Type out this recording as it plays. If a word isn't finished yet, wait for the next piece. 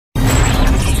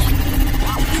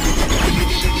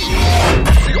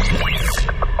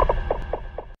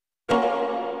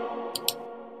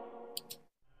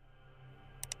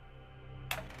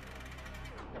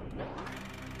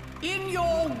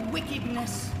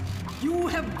You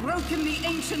have broken the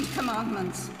ancient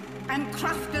commandments and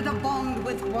crafted a bond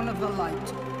with one of the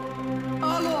light.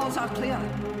 Our laws are clear.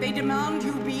 They demand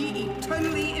you be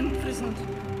eternally imprisoned.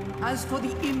 As for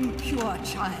the impure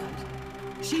child,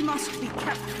 she must be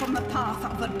kept from the path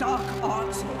of the dark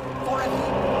arts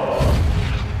forever.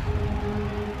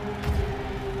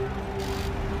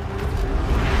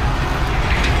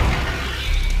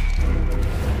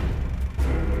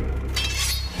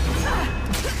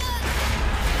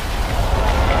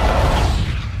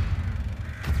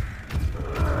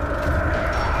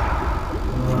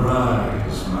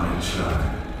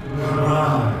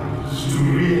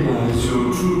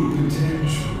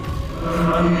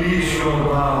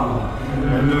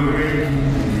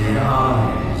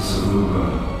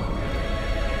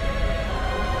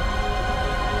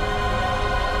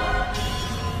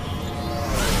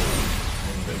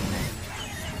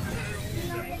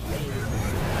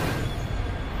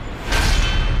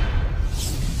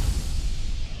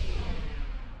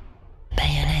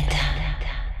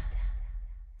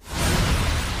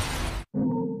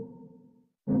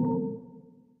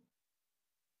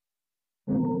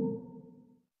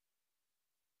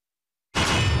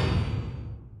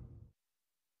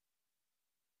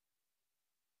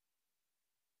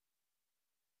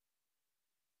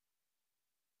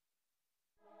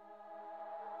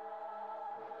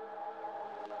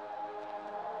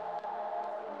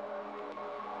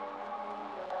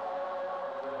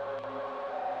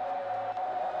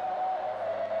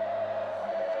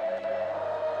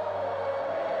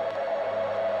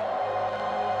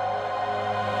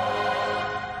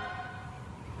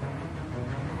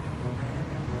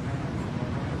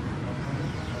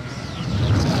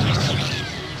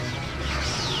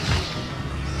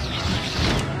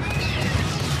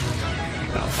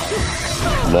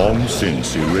 Long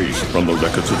since erased from the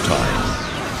records of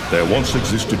time, there once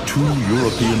existed two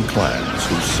European clans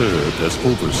who served as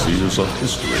overseers of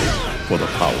history for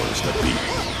the powers that be.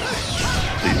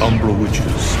 The Umbra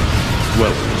Witches,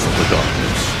 dwellers of the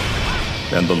darkness,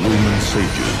 and the Lumen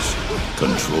Sages,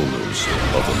 controllers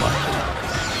of the light.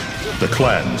 The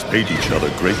clans paid each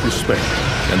other great respect,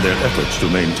 and their efforts to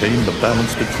maintain the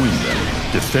balance between them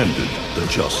defended the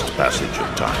just passage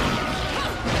of time.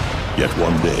 Yet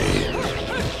one day,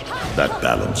 that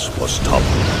balance was toppled.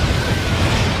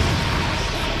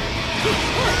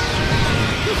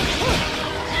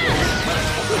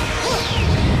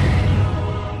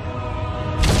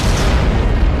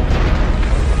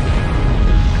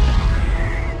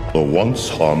 The once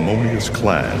harmonious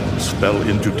clans fell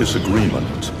into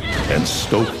disagreement and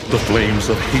stoked the flames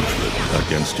of hatred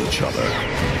against each other,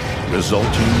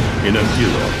 resulting in an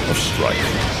era of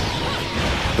strife.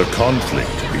 The conflict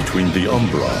between the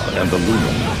Umbra and the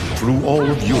Lumen threw all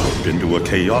of Europe into a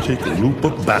chaotic loop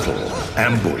of battle,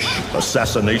 ambush,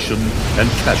 assassination, and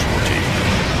casualty.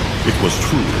 It was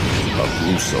truly a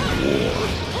gruesome war.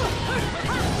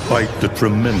 Despite the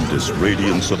tremendous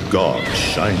radiance of God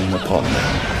shining upon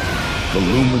them, the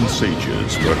Lumen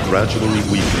Sages were gradually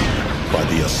weakened by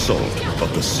the assault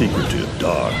of the secretive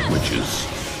Dark Witches.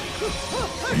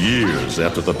 Years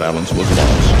after the balance was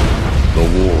lost, the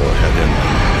war had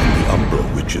ended in the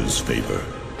Umbra Witches' favor.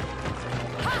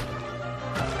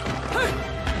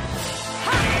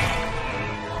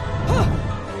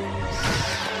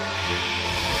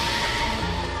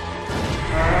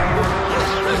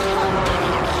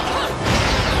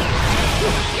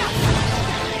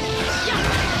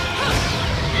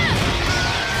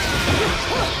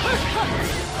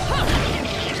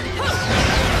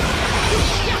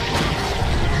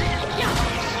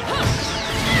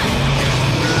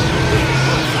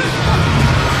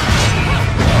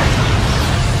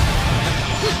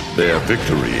 Their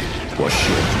victory was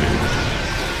short-lived.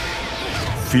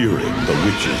 Fearing the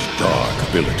witches' dark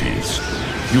abilities,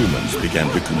 humans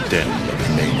began to condemn the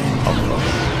remaining Umbra.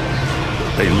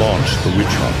 They launched the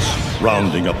witch hunts,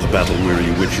 rounding up the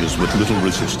battle-weary witches with little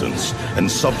resistance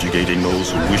and subjugating those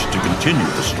who wished to continue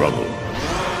the struggle.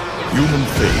 Human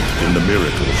faith in the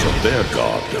miracles of their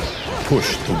god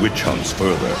pushed the witch hunts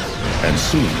further, and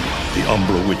soon the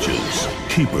Umbra Witches,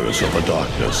 keepers of the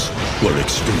darkness, were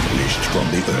extinguished from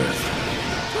the earth.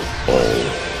 All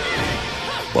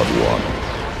but one.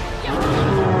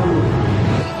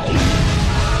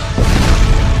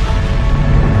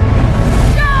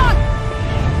 John!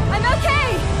 I'm okay!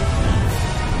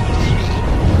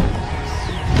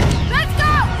 Let's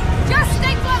go! Just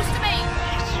stay close to me!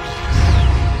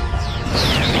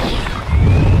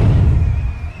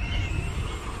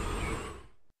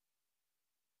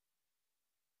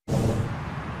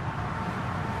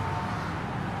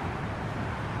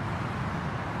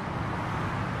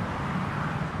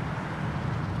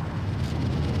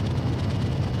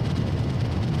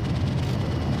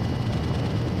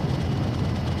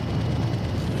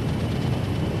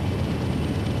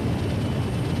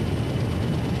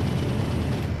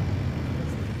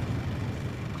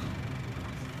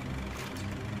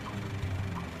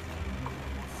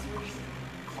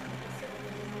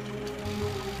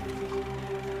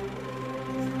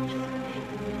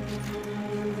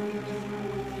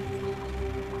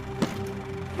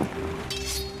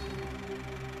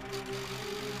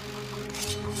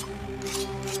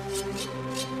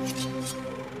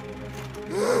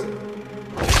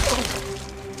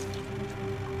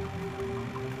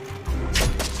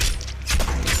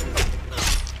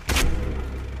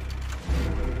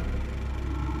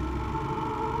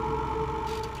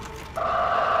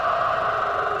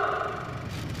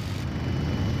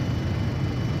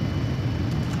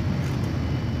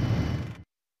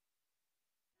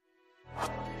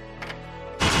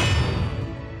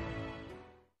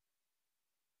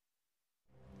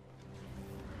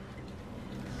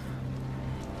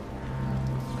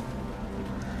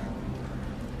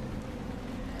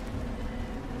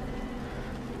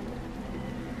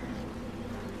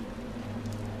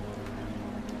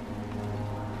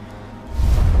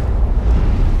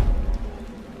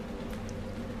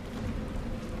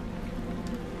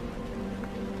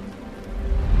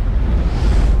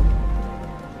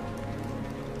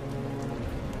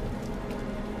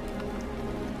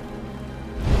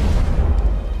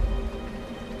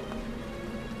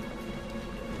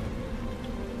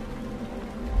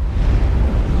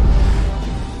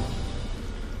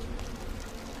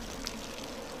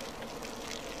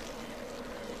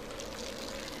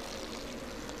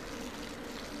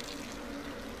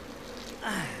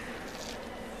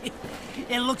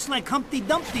 It looks like Humpty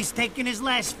Dumpty's taking his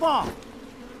last fall.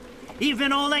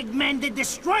 Even old Eggman the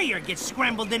Destroyer gets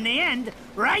scrambled in the end,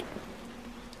 right?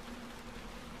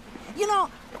 You know,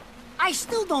 I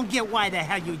still don't get why the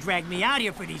hell you drag me out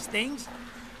here for these things.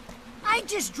 I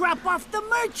just drop off the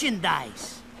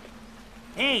merchandise.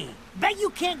 Hey, bet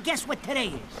you can't guess what today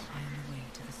is. I am the way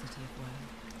to the city of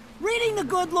woe. Reading the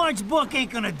good Lord's book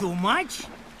ain't gonna do much.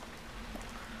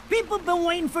 People have been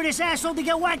waiting for this asshole to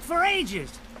get whacked for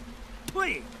ages.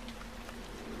 Please.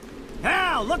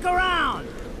 Hell, look around.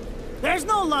 There's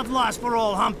no love lost for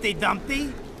old Humpty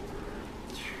Dumpty.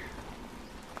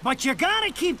 But you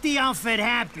gotta keep the outfit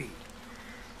happy.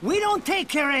 We don't take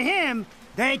care of him,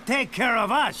 they take care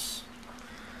of us.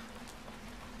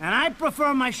 And I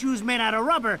prefer my shoes made out of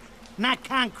rubber, not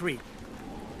concrete.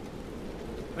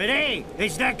 But hey,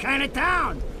 it's that kind of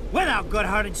town. Without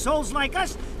good-hearted souls like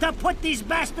us to put these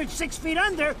bastards 6 feet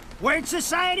under, where'd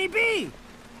society be?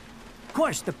 Of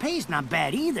course, the pay's not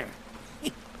bad either.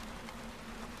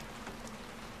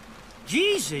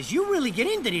 Jesus, you really get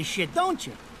into this shit, don't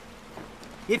you?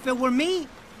 If it were me,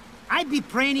 I'd be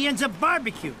praying he ends up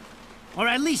barbecue. Or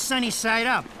at least sunny side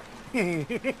up.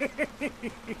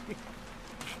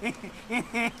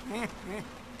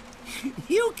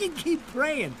 You can keep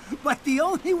praying, but the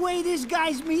only way this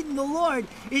guy's meeting the Lord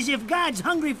is if God's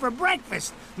hungry for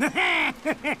breakfast.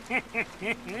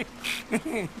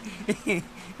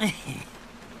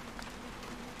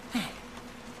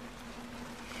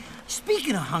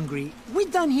 Speaking of hungry, we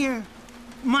done here?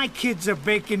 My kids are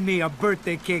baking me a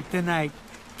birthday cake tonight.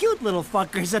 Cute little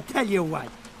fuckers, I tell you what.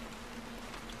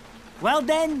 Well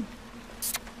then,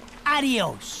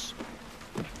 adios.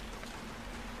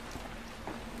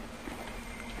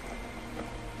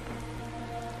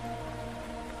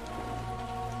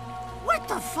 What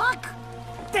the fuck?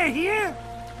 They're here?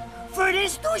 For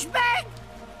this douchebag?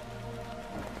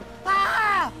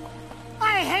 Ah!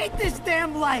 I hate this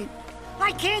damn light.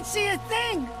 I can't see a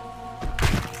thing.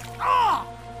 Oh!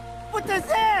 But they're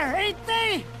there, ain't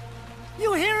they?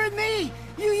 You hearing me?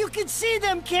 You can see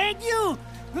them, can't you?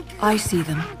 I see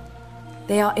them.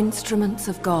 They are instruments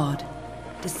of God,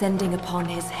 descending upon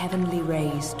his heavenly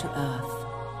rays to earth.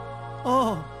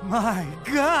 Oh my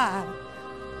God!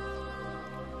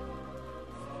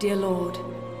 Dear Lord,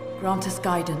 grant us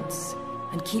guidance,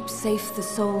 and keep safe the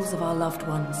souls of our loved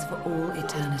ones for all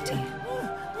eternity.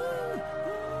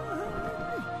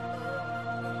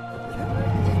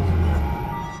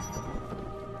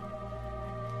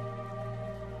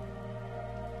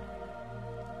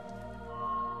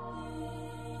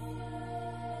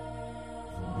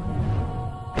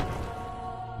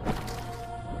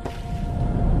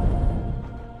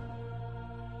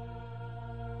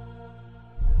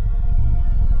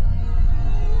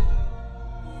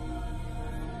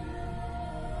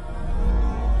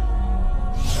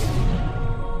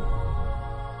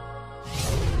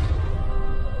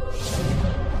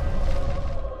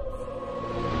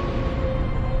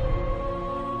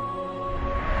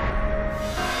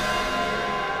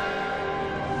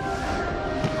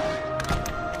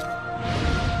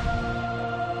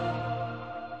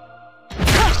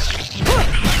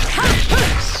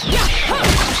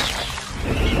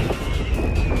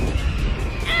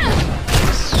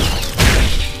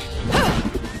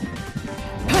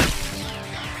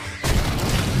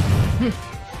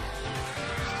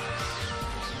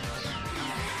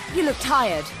 You look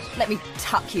tired. Let me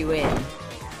tuck you in.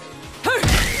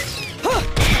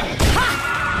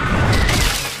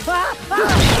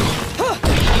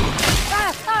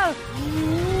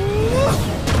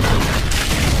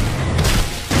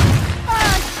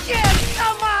 Shit!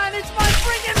 Come on! It's my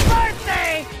friggin'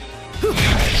 birthday!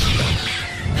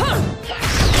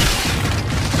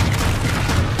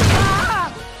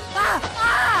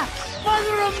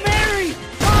 Mother of Mary!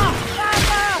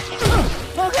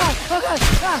 Oh God!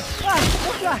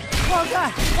 Oh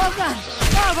God! Oh God!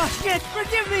 Oh shit!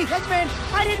 Forgive me, Eggman!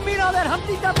 I didn't mean all that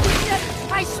Humpty Dumpty shit!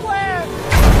 I swear!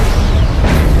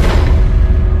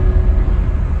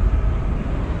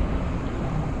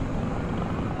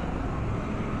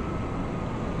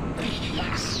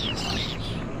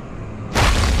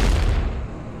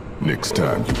 Next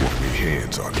time you want me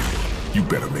hands on me, you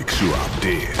better make sure I'm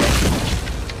dead.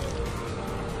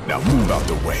 Now move out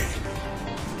the way.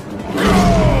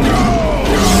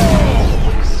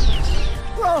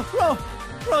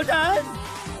 Rodan?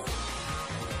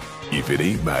 If it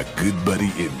ain't my good buddy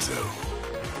Enzo,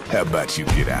 how about you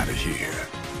get out of here?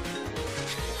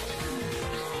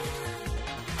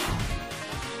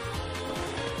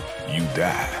 You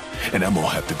die, and I'm gonna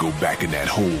have to go back in that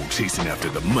hole chasing after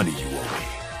the money you owe me.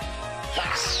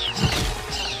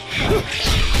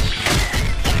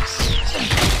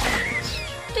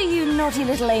 You naughty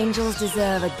little angels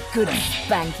deserve a good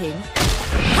spanking.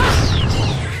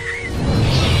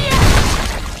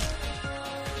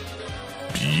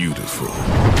 Beautiful.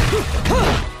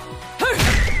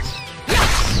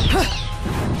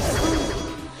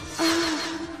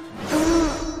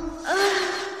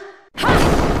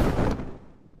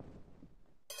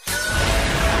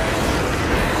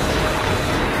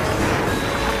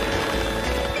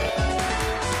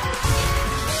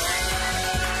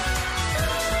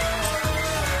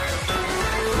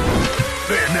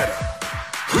 Bayonetta.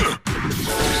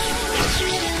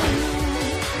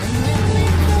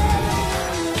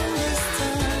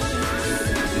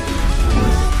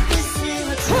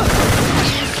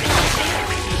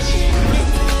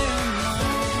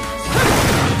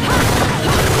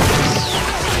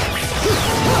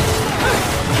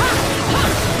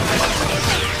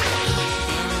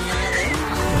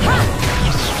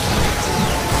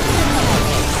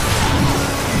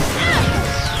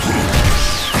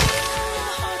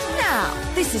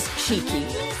 This is cheeky.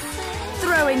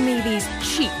 Throwing me these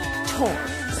cheap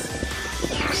toys.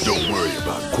 Don't worry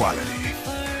about quality.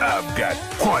 I've got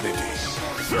quantity.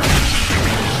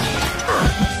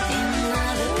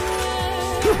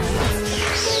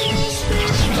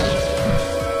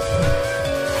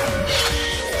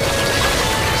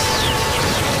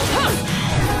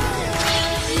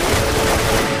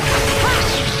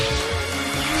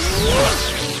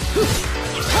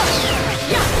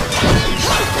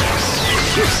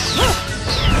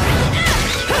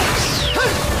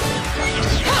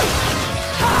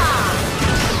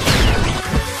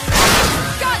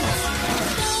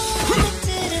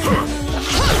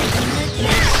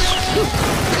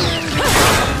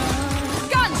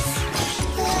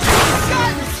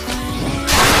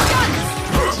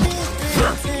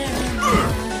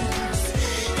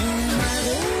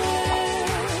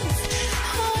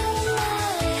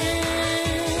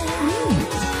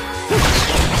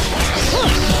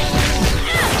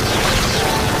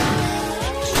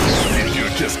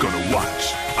 Just gonna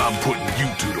watch. I'm putting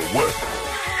you to the work.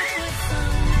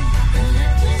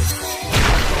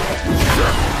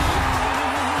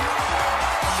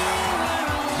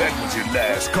 That was your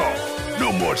last call.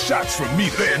 No more shots from me,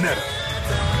 Bayonetta.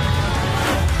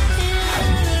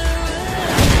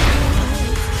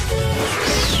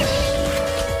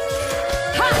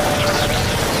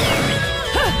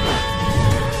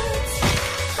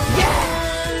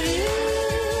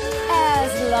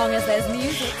 As long as there's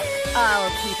music, I'll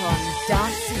keep on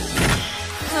dancing.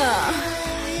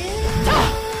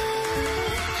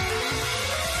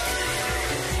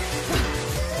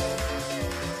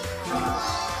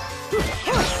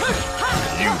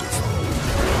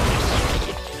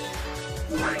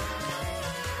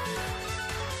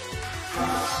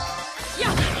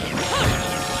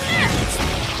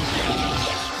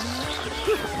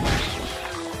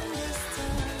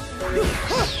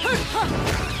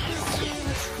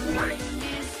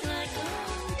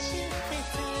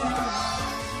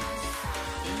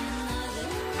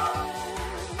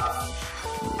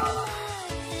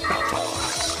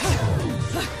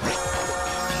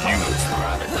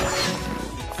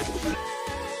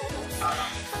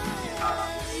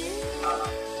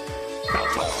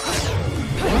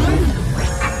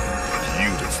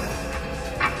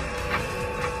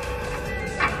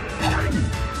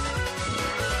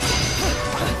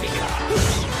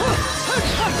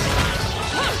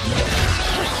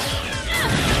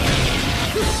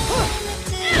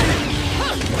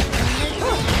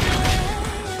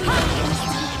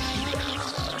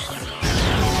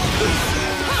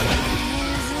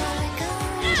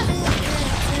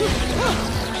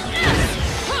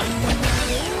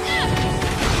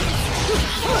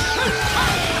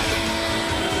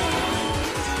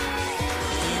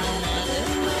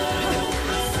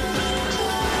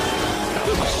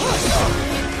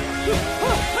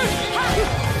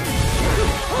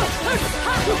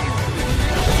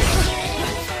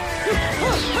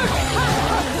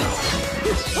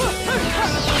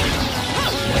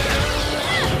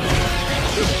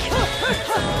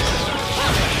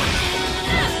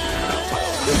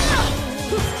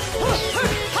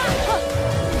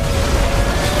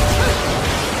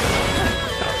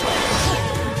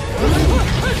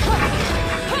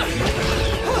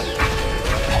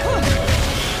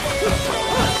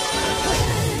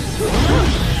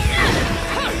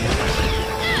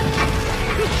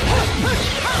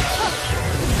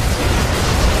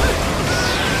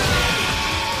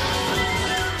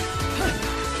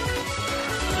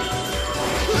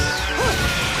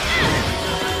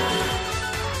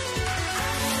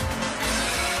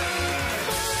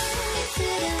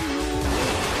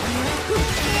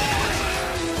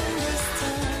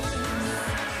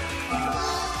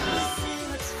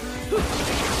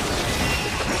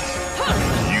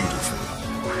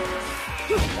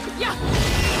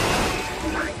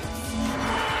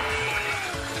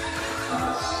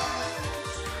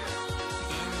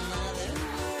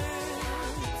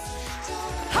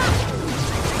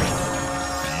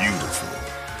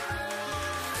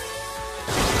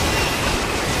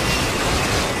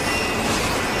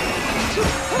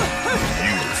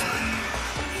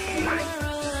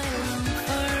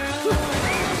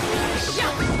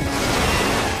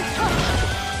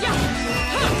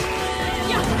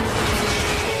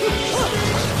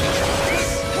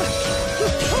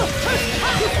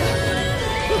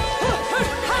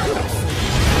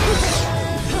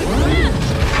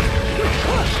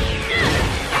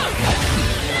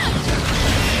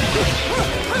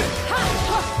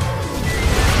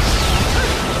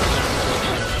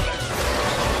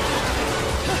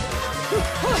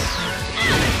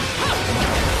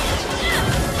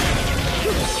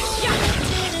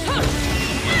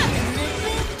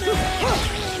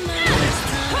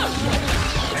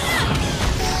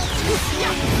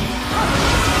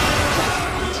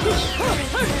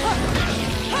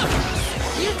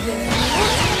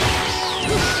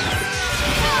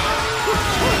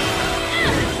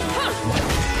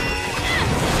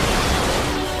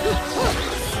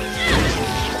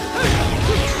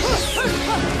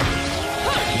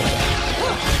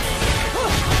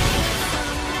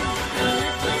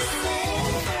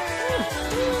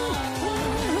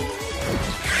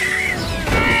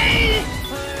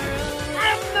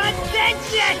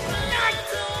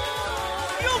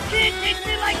 You can't take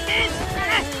me like this!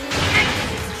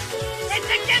 It's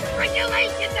against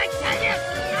regulations, I tell you!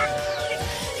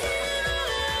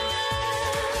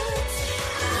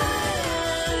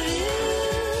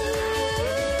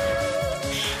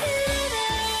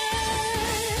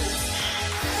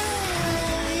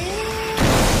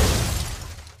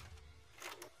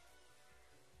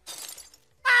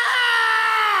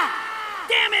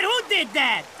 Damn it, who did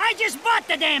that? I just bought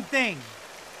the damn thing!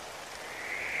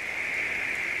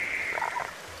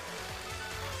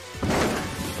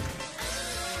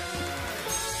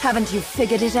 Haven't you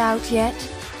figured it out yet?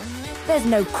 There's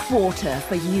no quarter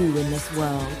for you in this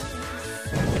world.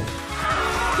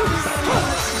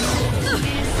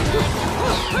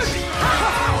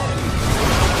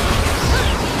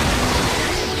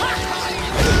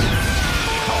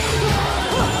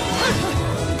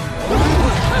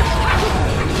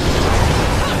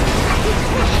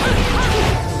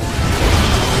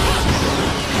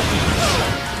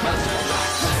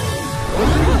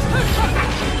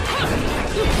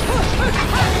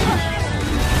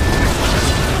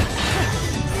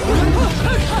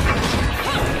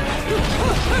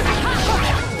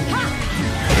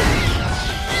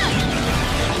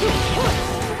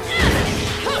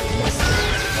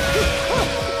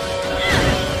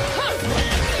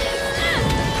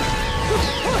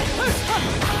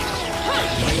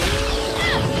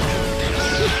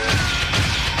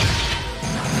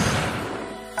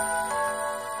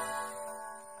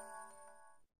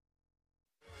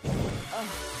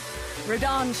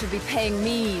 Rodan should be paying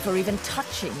me for even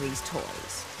touching these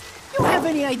toys. You have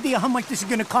any idea how much this is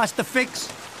gonna cost to fix?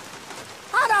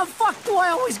 How the fuck do I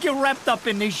always get wrapped up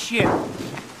in this shit?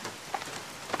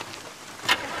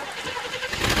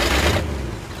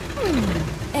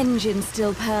 Engine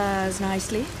still purrs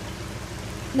nicely.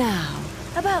 Now,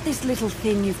 about this little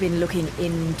thing you've been looking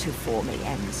into for me,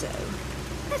 Enzo.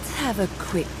 Let's have a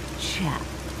quick chat.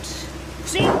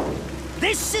 See?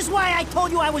 This is why I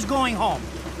told you I was going home.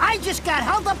 I just got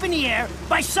held up in the air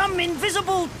by some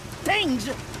invisible things,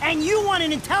 and you want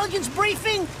an intelligence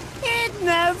briefing? It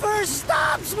never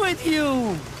stops with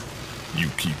you! You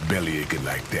keep bellyaching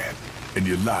like that, and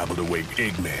you're liable to wake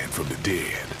Eggman from the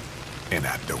dead. And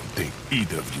I don't think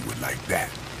either of you would like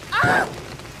that. Ah!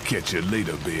 Catch you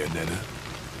later, Bayonetta.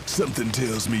 Something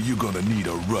tells me you're gonna need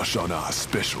a rush on our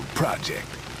special project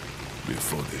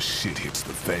before this shit hits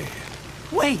the fan.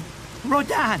 Wait,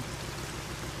 Rodan.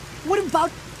 What about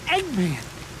Eggman?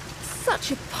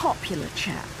 Such a popular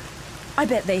chap. I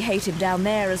bet they hate him down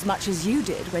there as much as you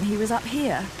did when he was up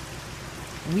here.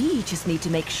 We just need to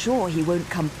make sure he won't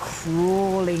come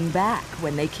crawling back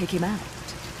when they kick him out.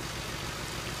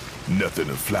 Nothing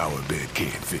a flower bed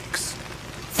can't fix.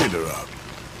 Fill her up.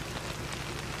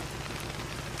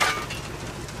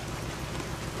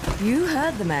 You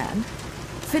heard the man.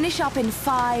 Finish up in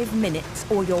 5 minutes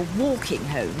or you're walking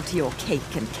home to your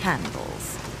cake and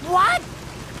candles. What?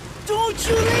 Don't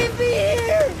you leave me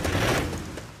here!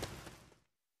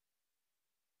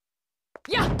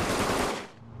 Yeah!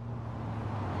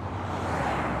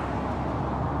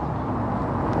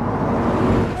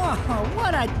 Oh,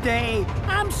 what a day!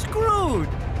 I'm screwed!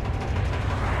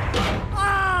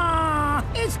 Ah!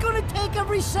 It's gonna take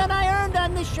every cent I earned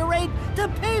on this charade to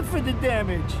pay for the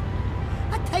damage.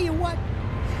 I tell you what,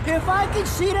 if I could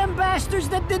see them bastards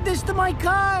that did this to my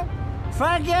car,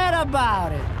 forget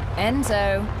about it.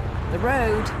 Enzo, the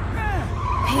road.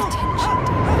 Pay attention.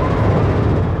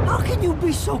 How can you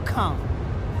be so calm?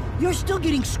 You're still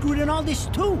getting screwed in all this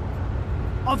too.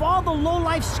 Of all the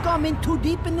low-life scum in too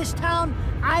deep in this town,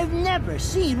 I've never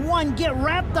seen one get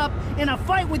wrapped up in a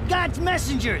fight with God's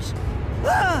messengers.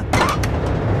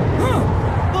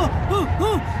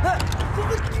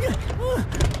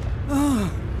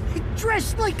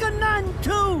 Dressed like a nun,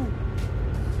 too.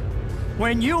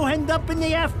 When you end up in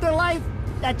the afterlife,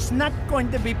 that's not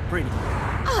going to be pretty.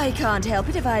 I can't help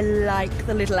it if I like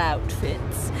the little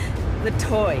outfits. The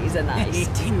toys are nice,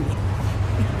 too.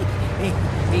 Hey,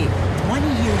 20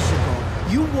 years ago,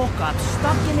 you woke up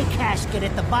stuck in a casket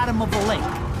at the bottom of a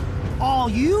lake. All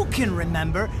you can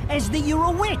remember is that you're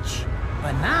a witch.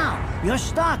 But now, you're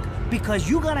stuck because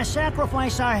you gotta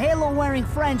sacrifice our halo-wearing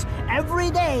friends every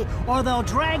day or they'll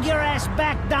drag your ass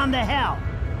back down to hell.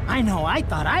 I know, I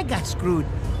thought I got screwed,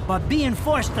 but being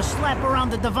forced to slap around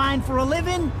the divine for a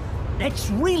living, that's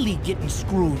really getting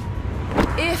screwed.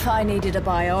 If I needed a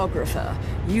biographer,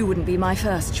 you wouldn't be my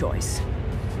first choice.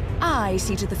 I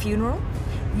see to the funeral.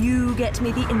 You get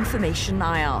me the information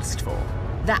I asked for.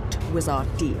 That was our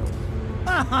deal.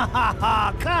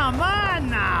 Come on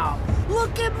now!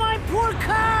 Look at my poor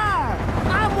car!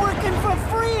 I'm working for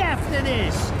free after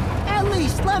this! At least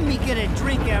least let me get a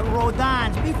drink at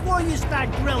Rodin's before you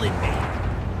start grilling me.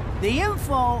 The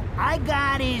info I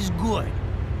got is good.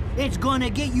 It's gonna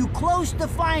get you close to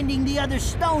finding the other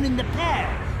stone in the pair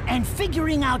and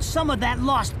figuring out some of that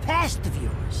lost past of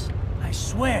yours. I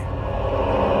swear.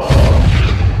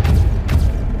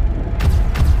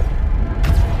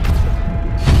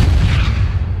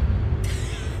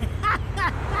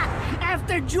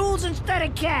 After jewels instead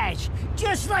of cash,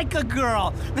 just like a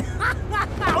girl.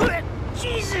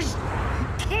 Jesus,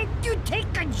 can't you take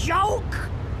a joke?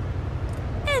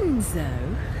 Enzo,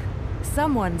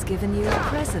 someone's given you a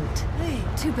present. Hey,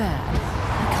 too bad.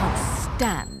 I can't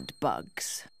stand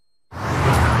bugs.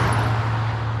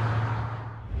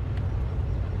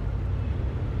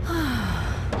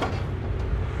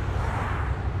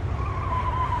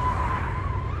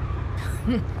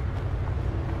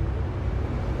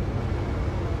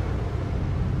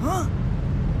 Huh?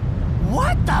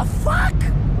 What the fuck?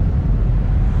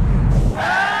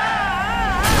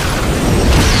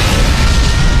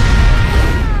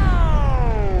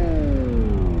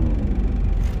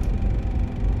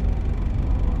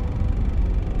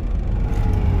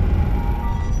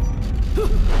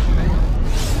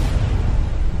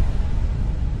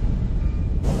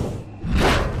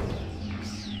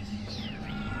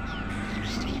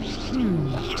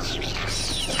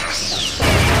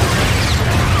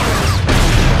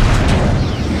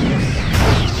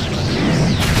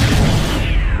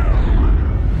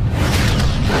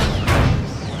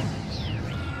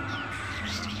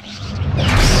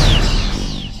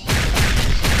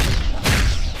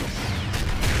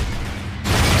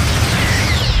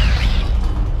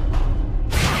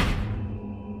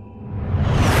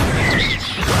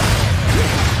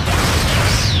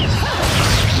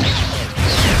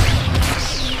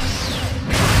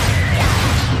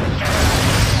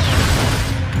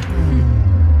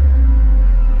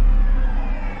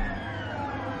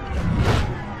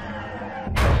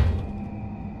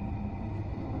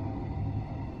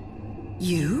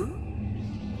 You?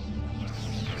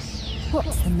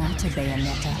 What's the matter,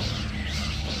 Bayonetta?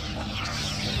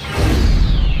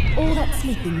 All that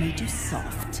sleeping made you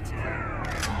soft.